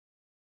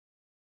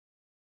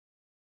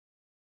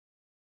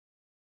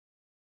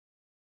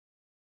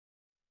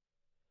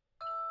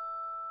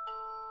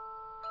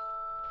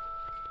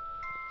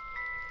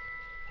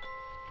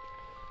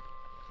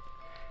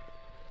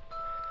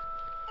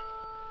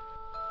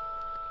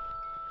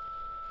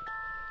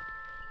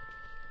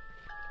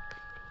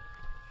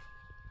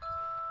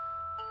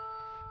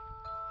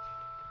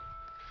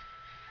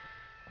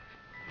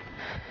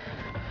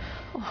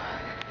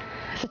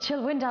It's a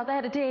chill wind out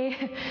there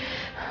today.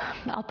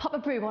 I'll pop a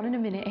brew on in a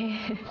minute.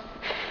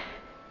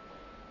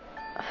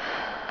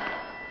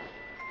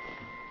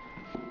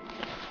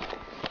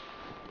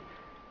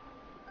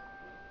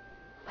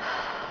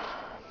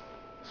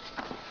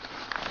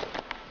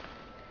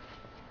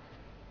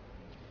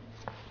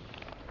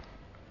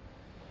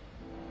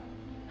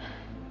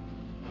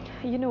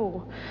 You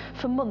know,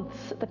 for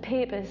months the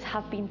papers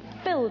have been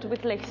filled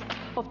with lists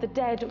of the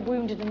dead,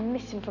 wounded and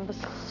missing from the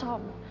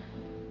Somme.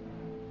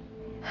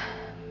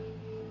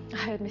 I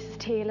heard Mrs.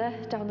 Taylor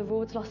down the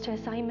road's lost her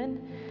Simon.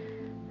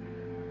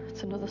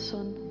 It's another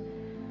son.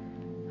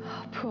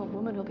 Oh, poor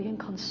woman will be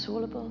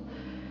inconsolable.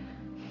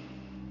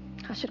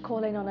 I should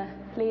call in on her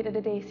later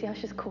today, see how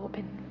she's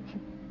coping.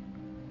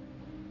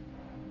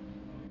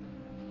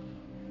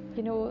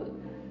 You know,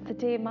 the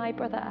day my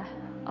brother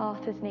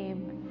Arthur's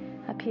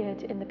name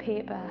appeared in the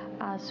paper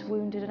as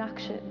wounded in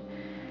action,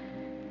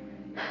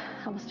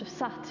 I must have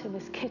sat in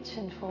this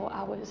kitchen for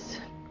hours,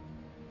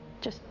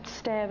 just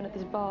staring at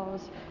these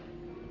bars.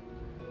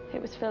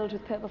 It was filled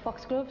with purple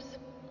foxgloves.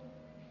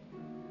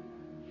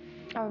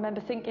 I remember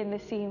thinking they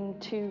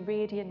seemed too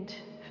radiant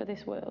for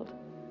this world.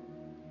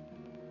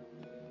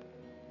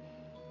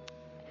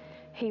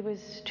 He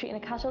was treating a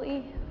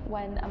casualty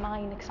when a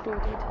mine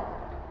exploded.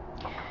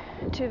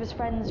 Two of his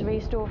friends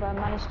raced over and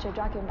managed to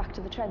drag him back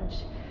to the trench.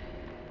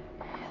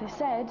 They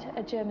said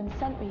a German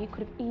sentry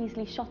could have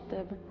easily shot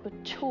them,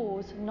 but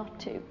chose not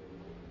to.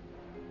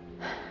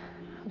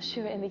 I'm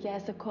sure in the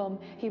years to come,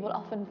 he will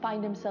often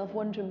find himself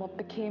wondering what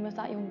became of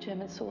that young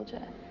German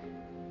soldier.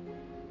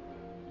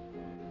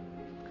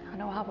 I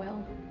know I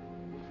will.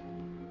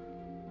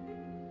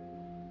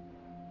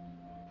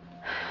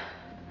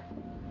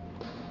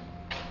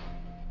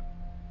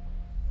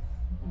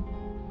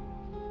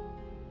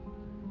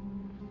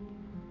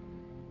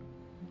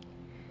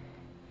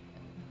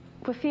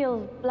 We feel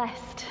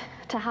blessed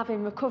to have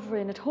him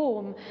recovering at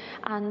home,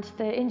 and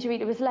the injury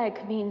to his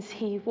leg means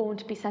he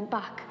won't be sent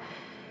back.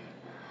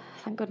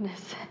 Thank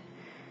goodness.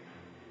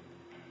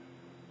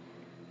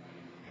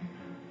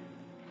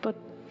 But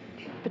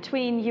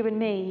between you and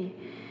me,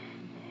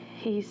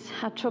 he's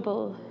had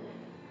trouble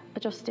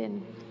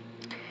adjusting,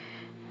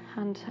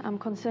 and I'm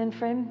concerned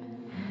for him.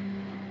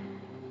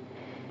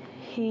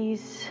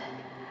 He's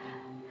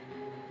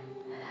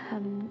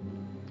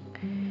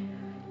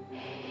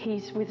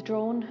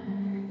withdrawn.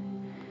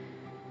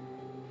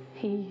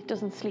 He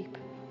doesn't sleep.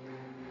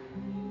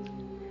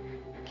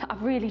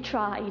 I've really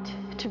tried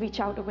to reach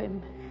out to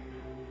him,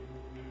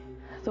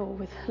 though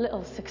with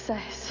little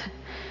success.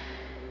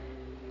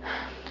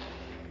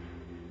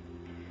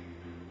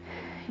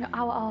 You know,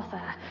 our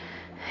Arthur,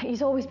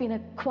 he's always been a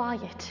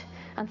quiet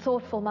and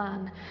thoughtful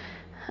man,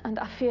 and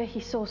I fear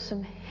he saw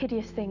some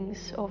hideous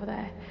things over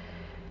there.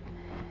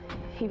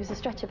 He was a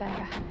stretcher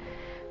bearer.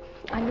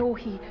 I know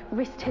he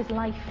risked his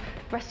life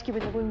rescuing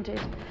the wounded,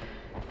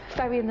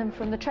 ferrying them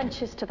from the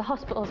trenches to the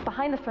hospitals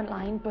behind the front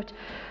line, but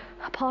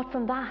apart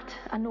from that,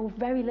 I know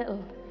very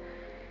little.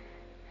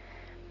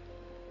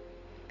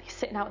 He's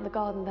sitting out in the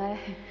garden there.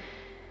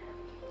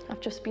 I've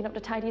just been up to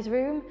tidy his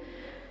room,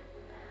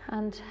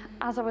 and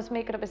as I was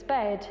making up his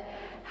bed,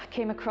 I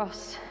came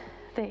across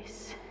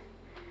this.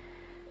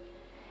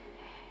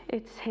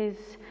 It's his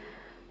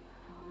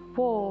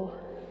war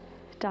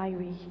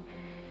diary.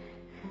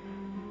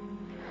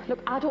 Look,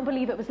 I don't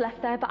believe it was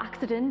left there by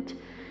accident.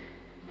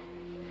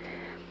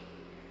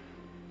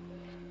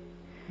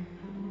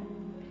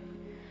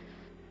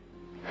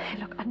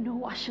 Look, I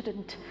know I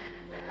shouldn't,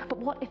 but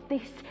what if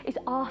this is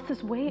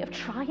Arthur's way of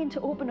trying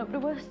to open up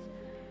to us?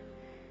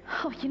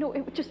 Oh, you know,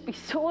 it would just be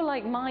so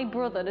like my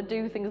brother to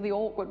do things the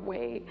awkward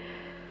way.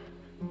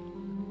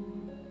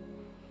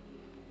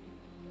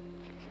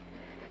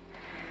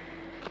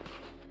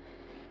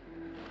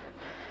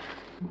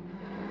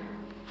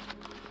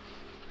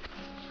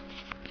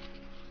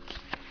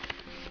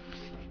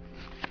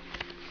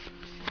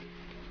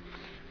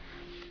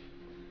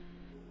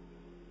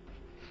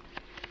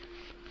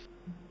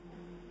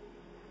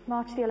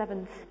 March the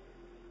 11th,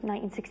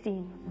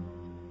 1916.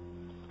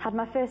 Had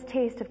my first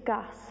taste of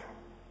gas.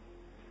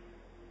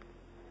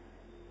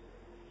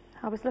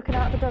 I was looking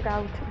out the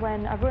dugout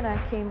when a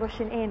runner came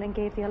rushing in and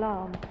gave the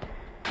alarm.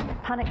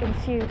 Panic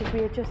ensued as we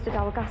adjusted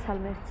our gas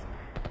helmets.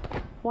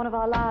 One of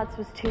our lads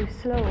was too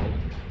slow,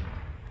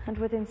 and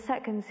within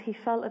seconds he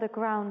fell to the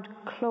ground,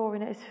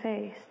 clawing at his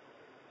face.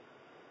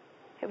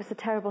 It was a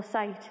terrible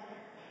sight,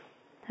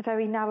 a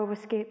very narrow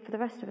escape for the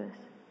rest of us.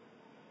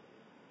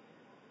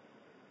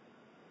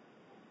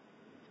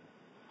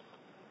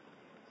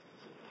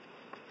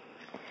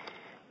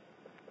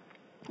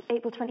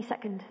 April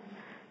 22nd.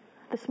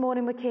 This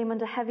morning we came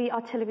under heavy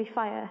artillery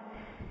fire.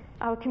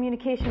 Our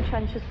communication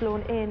trench was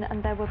blown in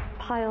and there were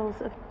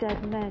piles of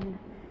dead men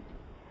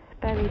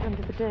buried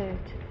under the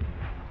dirt.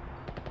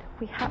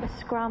 We had to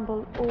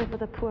scramble over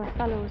the poor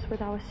fellows with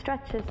our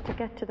stretchers to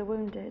get to the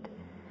wounded.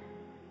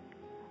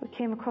 We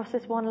came across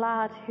this one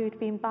lad who'd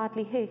been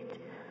badly hit,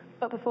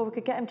 but before we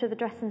could get him to the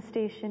dressing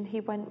station,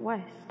 he went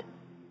west.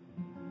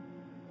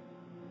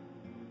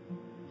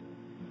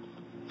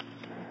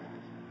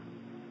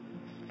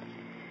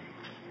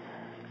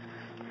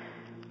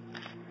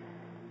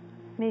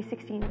 May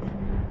 16th.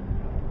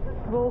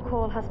 Roll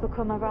call has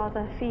become a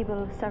rather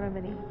feeble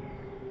ceremony.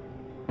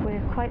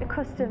 We're quite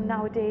accustomed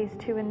nowadays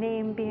to a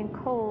name being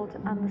called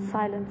and the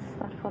silence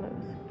that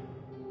follows.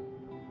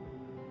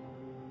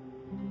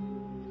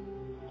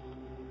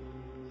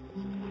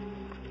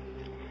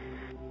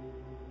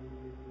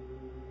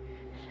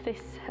 This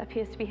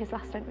appears to be his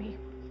last entry.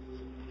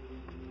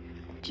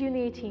 June the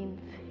 18th.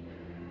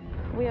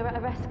 We are at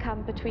a rest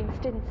camp between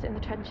stints in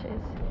the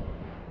trenches.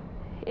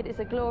 It is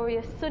a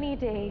glorious sunny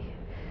day,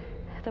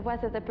 the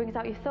weather that brings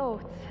out your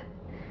thoughts.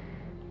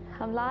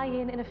 I'm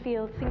lying in a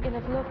field thinking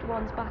of loved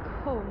ones back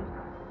home.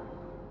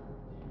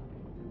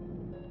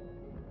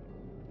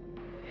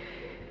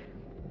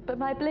 But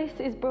my bliss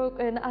is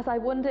broken as I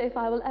wonder if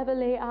I will ever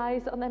lay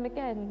eyes on them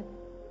again.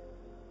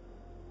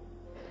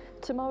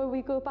 Tomorrow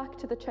we go back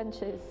to the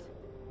trenches.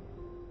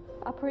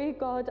 I pray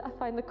God I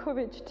find the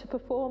courage to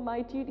perform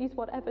my duties,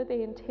 whatever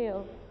they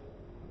entail.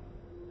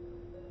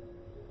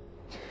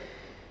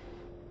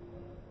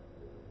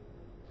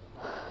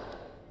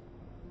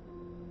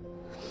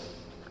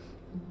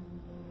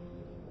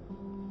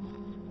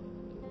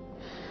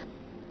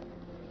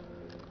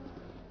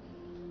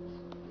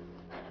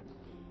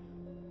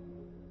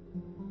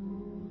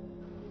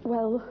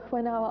 Well,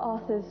 when our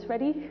Arthur's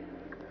ready,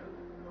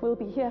 we'll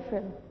be here for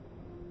him.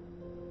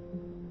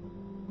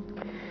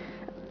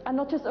 And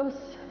not just us,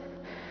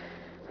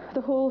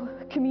 the whole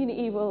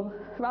community will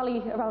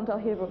rally around our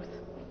heroes.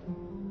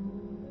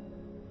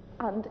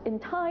 And in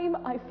time,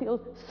 I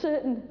feel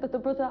certain that the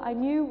brother I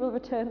knew will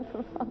return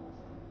from France.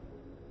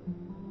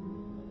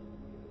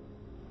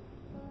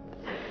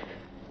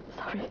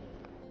 Sorry.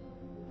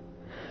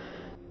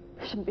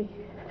 I shouldn't be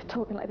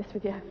talking like this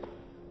with you.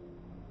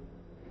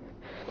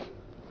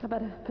 I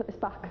better put this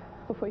back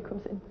before he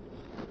comes in.